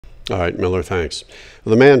All right, Miller, thanks.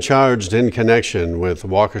 The man charged in connection with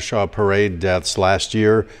Waukesha parade deaths last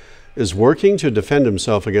year is working to defend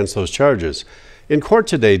himself against those charges. In court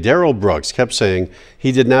today, Darrell Brooks kept saying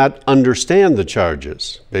he did not understand the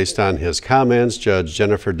charges. Based on his comments, Judge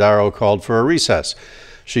Jennifer Darrow called for a recess.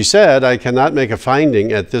 She said, "I cannot make a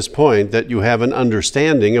finding at this point that you have an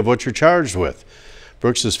understanding of what you're charged with."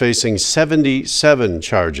 Brooks is facing 77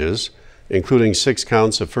 charges, including 6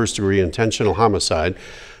 counts of first-degree intentional homicide.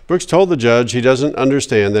 Brooks told the judge he doesn't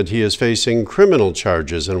understand that he is facing criminal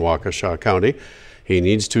charges in Waukesha County. He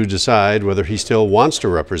needs to decide whether he still wants to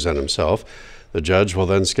represent himself. The judge will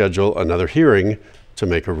then schedule another hearing to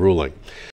make a ruling.